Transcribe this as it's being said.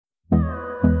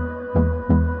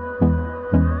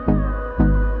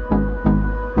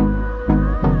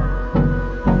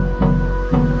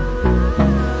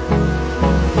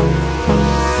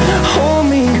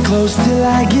close till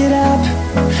I get up.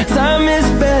 Time is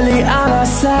barely on our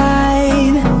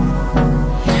side.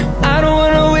 I don't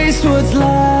wanna waste what's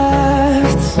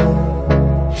left.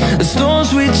 The storms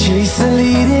we chase are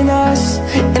leading us,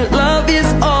 and love is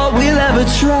all we'll ever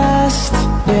trust.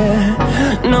 Yeah,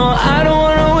 no, I don't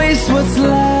wanna waste what's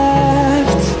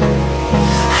left.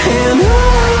 And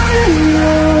on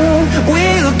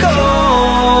we'll go,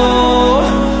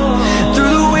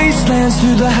 through the wastelands,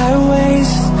 through the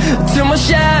highways, till my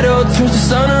shadow turns to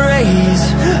sun rays.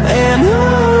 And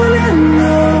on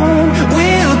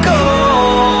we'll go,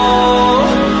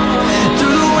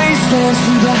 through the wastelands,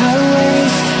 through the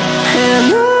highways, and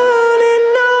on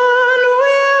we'll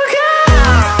go.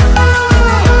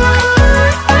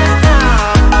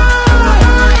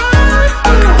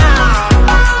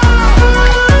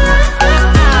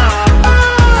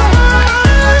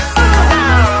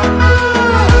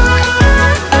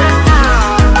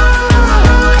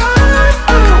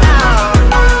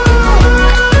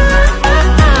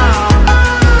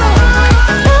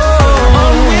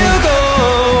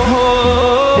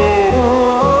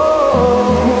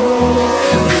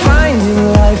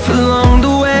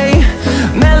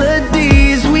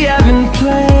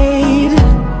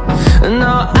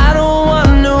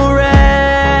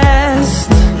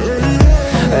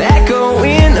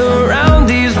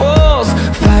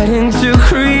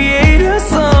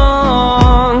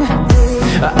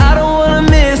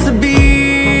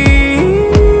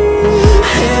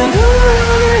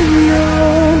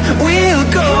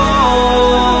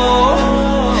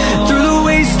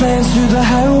 Through the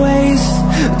highways,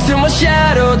 till my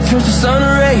shadow turns to sun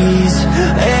rays.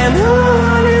 And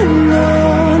on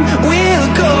we'll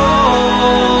go,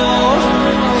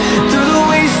 through the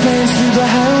wastelands, through the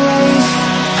highways,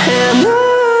 and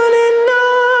on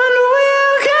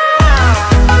we'll go.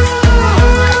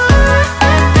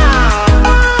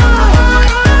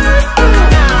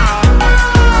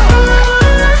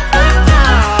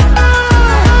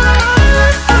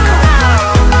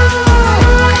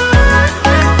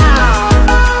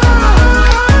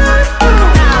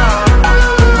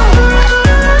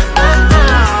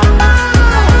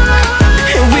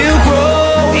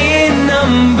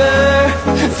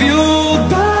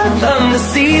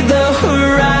 See the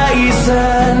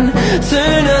horizon,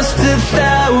 turn us to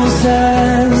thousands.